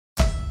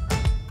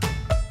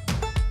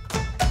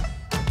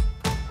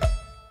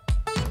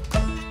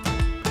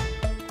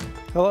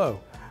Hello,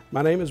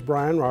 my name is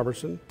Brian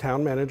Robertson,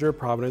 Town Manager of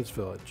Providence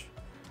Village.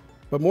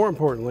 But more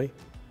importantly,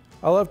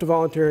 I love to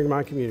volunteer in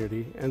my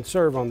community and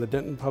serve on the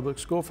Denton Public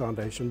School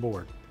Foundation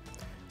board.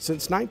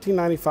 Since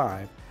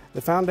 1995,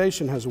 the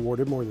foundation has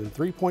awarded more than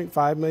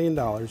 $3.5 million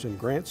in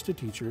grants to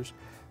teachers,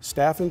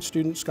 staff and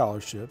student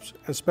scholarships,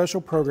 and special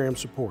program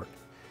support.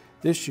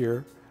 This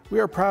year, we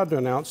are proud to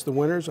announce the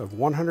winners of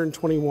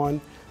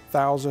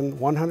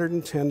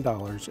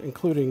 $121,110,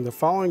 including the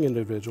following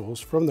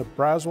individuals from the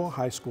Braswell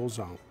High School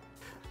Zone.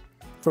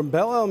 From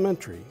Bell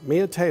Elementary,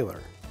 Mia Taylor.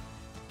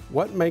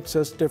 What makes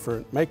us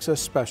different makes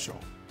us special.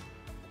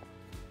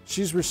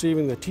 She's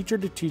receiving the Teacher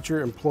to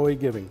Teacher Employee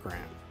Giving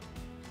Grant.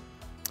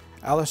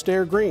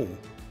 Alistair Green,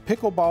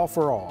 Pickleball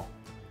for All.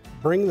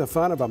 Bring the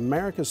fun of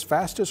America's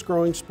fastest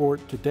growing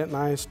sport to Denton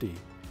ISD.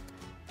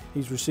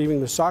 He's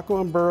receiving the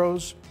Sacco and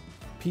Burroughs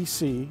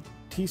PC,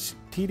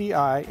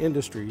 TDI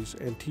Industries,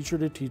 and Teacher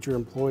to Teacher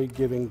Employee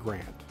Giving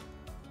Grant.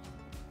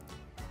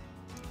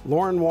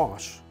 Lauren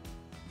Walsh,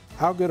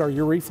 How Good Are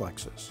Your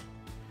Reflexes?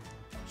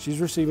 She's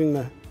receiving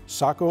the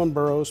Sacco and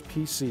Burroughs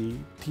PC,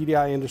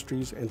 TDI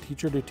Industries, and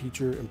Teacher to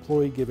Teacher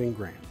Employee Giving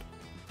Grant.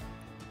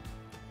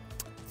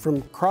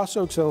 From Cross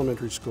Oaks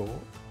Elementary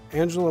School,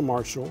 Angela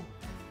Marshall,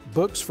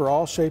 Books for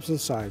All Shapes and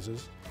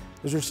Sizes,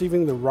 is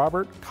receiving the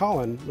Robert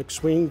Colin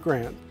McSween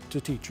Grant to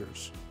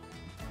Teachers.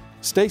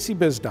 Stacy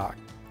Bisdock,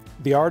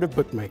 The Art of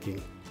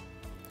Bookmaking.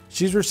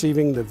 She's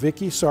receiving the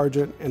Vicki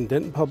Sargent and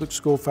Denton Public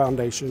School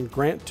Foundation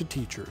Grant to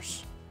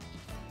Teachers.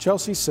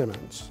 Chelsea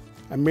Simmons,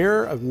 A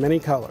Mirror of Many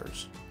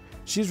Colors.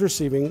 She's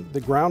receiving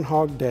the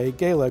Groundhog Day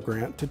Gala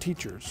Grant to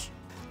Teachers.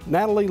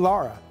 Natalie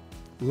Lara,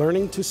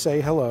 Learning to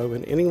Say Hello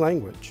in Any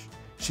Language.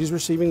 She's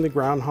receiving the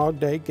Groundhog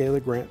Day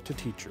Gala Grant to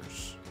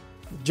Teachers.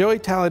 Joey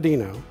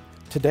Taladino,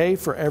 Today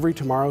for Every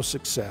Tomorrow's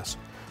Success,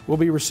 will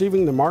be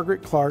receiving the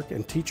Margaret Clark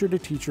and Teacher to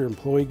Teacher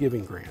Employee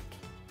Giving Grant.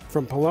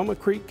 From Paloma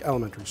Creek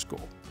Elementary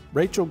School,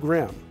 Rachel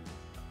Grimm,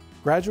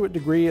 Graduate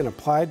Degree in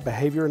Applied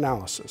Behavior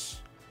Analysis.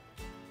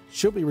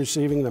 She'll be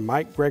receiving the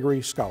Mike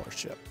Gregory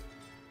Scholarship.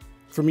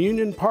 From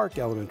Union Park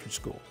Elementary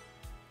School,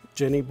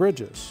 Jenny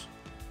Bridges,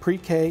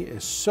 Pre-K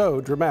is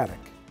so dramatic.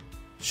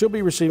 She'll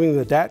be receiving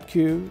the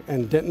DATQ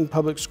and Denton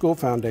Public School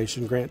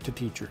Foundation Grant to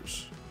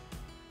Teachers.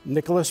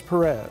 Nicholas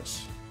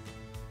Perez,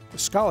 a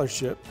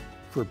scholarship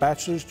for a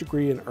bachelor's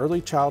degree in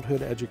early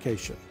childhood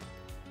education.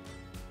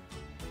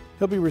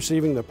 He'll be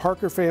receiving the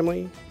Parker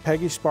Family,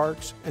 Peggy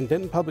Sparks, and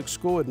Denton Public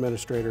School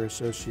Administrator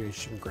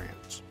Association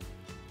grants.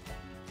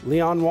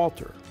 Leon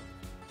Walter,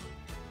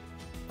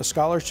 a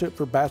scholarship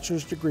for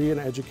bachelor's degree in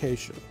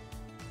education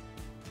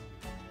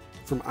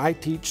from I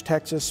Teach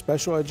Texas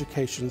Special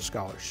Education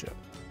Scholarship.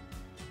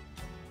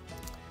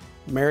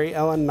 Mary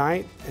Ellen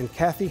Knight and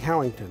Kathy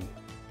Howington,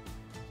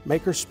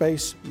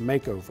 Makerspace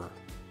Makeover.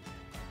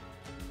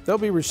 They'll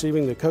be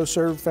receiving the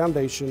CoServe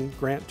Foundation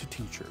Grant to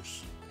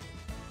Teachers.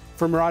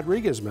 From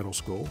Rodriguez Middle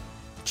School,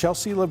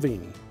 Chelsea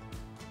Levine.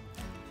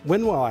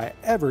 When will I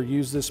ever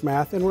use this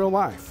math in real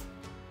life?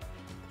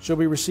 She'll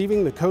be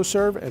receiving the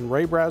CoServe and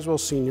Ray Braswell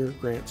Sr.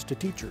 Grants to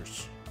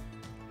Teachers.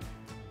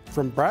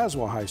 From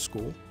Braswell High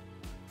School,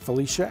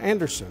 Felicia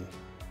Anderson.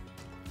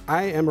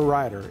 I am a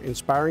writer,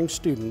 inspiring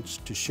students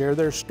to share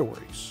their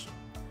stories.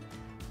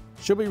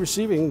 She'll be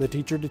receiving the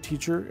Teacher to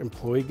Teacher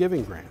Employee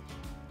Giving Grant.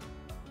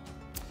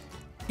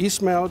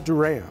 Ismael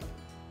Duran,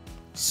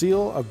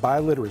 Seal of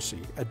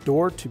Biliteracy, a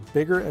door to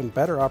bigger and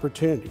better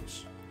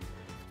opportunities.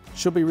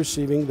 She'll be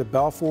receiving the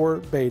Balfour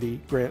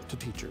Beatty Grant to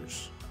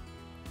Teachers.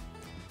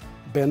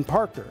 Ben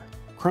Parker,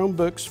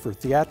 Chromebooks for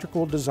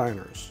Theatrical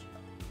Designers.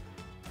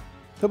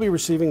 He'll be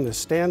receiving the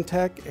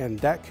Stantec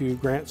and DATQ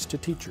Grants to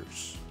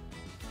Teachers.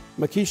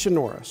 Makisha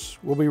Norris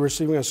will be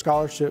receiving a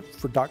scholarship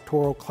for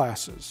doctoral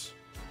classes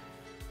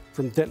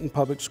from Denton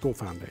Public School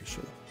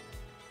Foundation.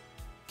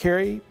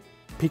 Carrie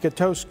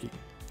Pikatowski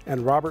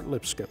and Robert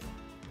Lipscomb,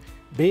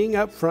 being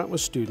upfront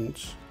with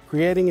students,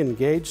 creating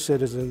engaged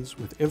citizens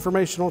with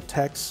informational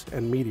texts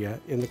and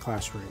media in the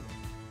classroom.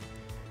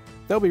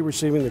 They'll be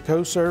receiving the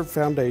CoServe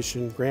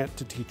Foundation Grant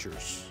to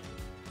Teachers.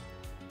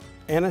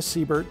 Anna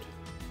Siebert,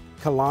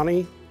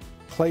 Kalani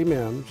Clay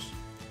Mims,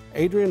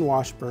 Adrian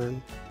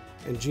Washburn,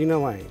 and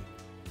Gina Lane.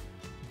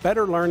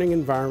 Better learning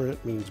environment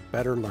means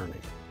better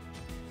learning.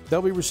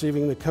 They'll be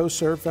receiving the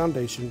CoServe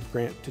Foundation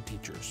Grant to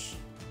Teachers.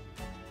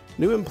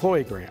 New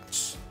employee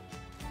grants.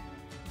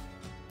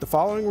 The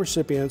following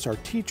recipients are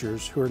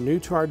teachers who are new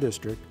to our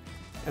district,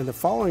 and the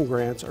following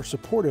grants are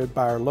supported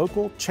by our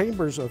local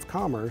chambers of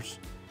commerce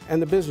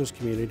and the business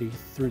community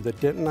through the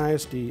Denton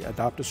ISD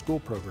Adopt a School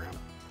program.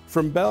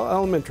 From Bell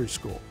Elementary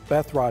School,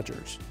 Beth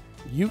Rogers,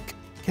 You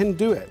Can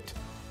Do It,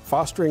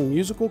 fostering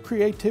musical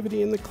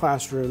creativity in the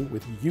classroom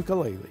with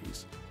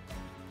ukuleles.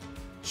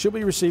 She'll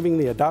be receiving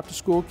the Adopt a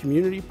School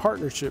Community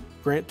Partnership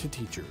Grant to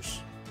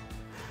Teachers.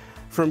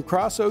 From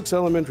Cross Oaks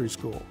Elementary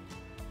School,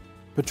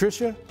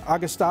 Patricia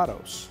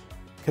Agostados,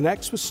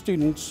 connects with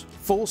students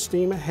full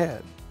steam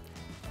ahead.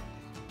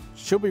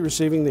 She'll be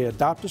receiving the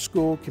Adopt a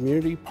School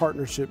Community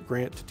Partnership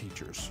Grant to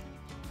Teachers.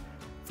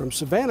 From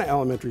Savannah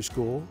Elementary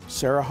School,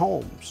 Sarah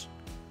Holmes,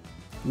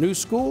 New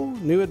School,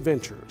 New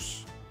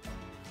Adventures.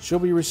 She'll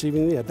be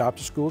receiving the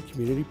Adopt a School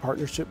Community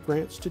Partnership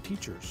Grants to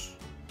Teachers.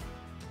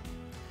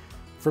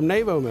 From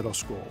Navo Middle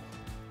School,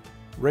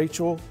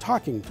 Rachel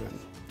Talkington,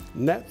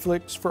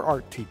 Netflix for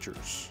Art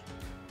Teachers.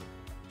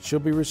 She'll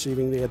be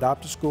receiving the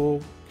Adopt a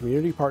School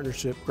Community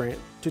Partnership Grant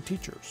to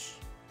Teachers.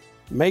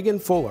 Megan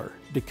Fuller,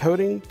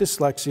 Decoding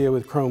Dyslexia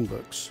with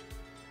Chromebooks.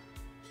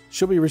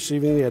 She'll be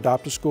receiving the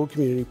Adopt a School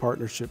Community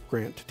Partnership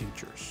Grant to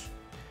Teachers.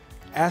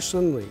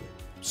 Ashlyn Lee,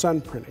 Sun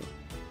Printing.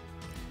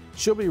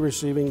 She'll be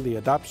receiving the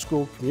Adopt a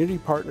School Community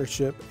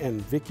Partnership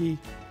and Vicki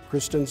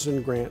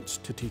Christensen Grants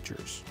to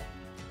Teachers.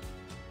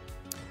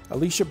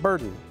 Alicia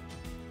Burden,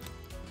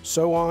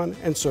 So On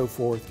and So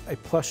Forth, a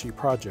Plushie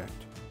Project.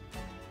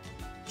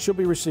 She'll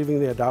be receiving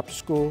the Adopt a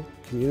School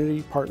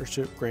Community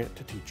Partnership Grant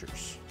to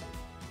Teachers.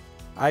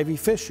 Ivy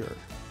Fisher,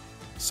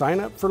 Sign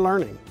Up for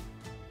Learning.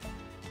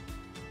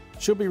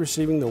 She'll be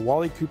receiving the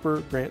Wally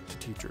Cooper Grant to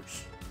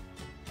Teachers.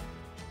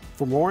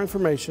 For more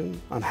information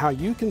on how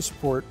you can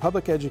support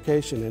public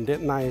education in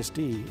Denton ISD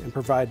and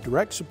provide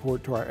direct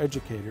support to our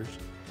educators,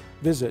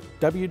 visit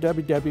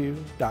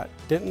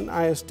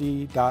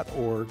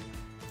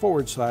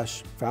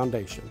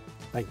www.dentonisd.org/foundation.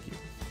 Thank you.